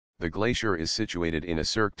The glacier is situated in a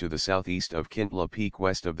cirque to the southeast of Kintla Peak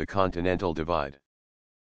west of the Continental Divide.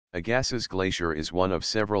 Agassiz Glacier is one of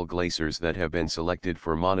several glaciers that have been selected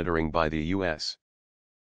for monitoring by the U.S.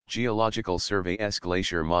 Geological Survey's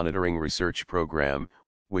Glacier Monitoring Research Program,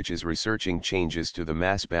 which is researching changes to the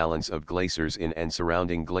mass balance of glaciers in and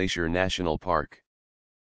surrounding Glacier National Park.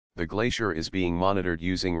 The glacier is being monitored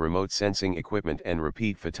using remote sensing equipment and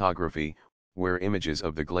repeat photography, where images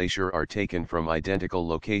of the glacier are taken from identical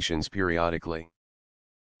locations periodically.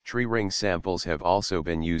 Tree ring samples have also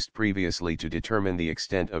been used previously to determine the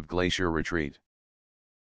extent of glacier retreat.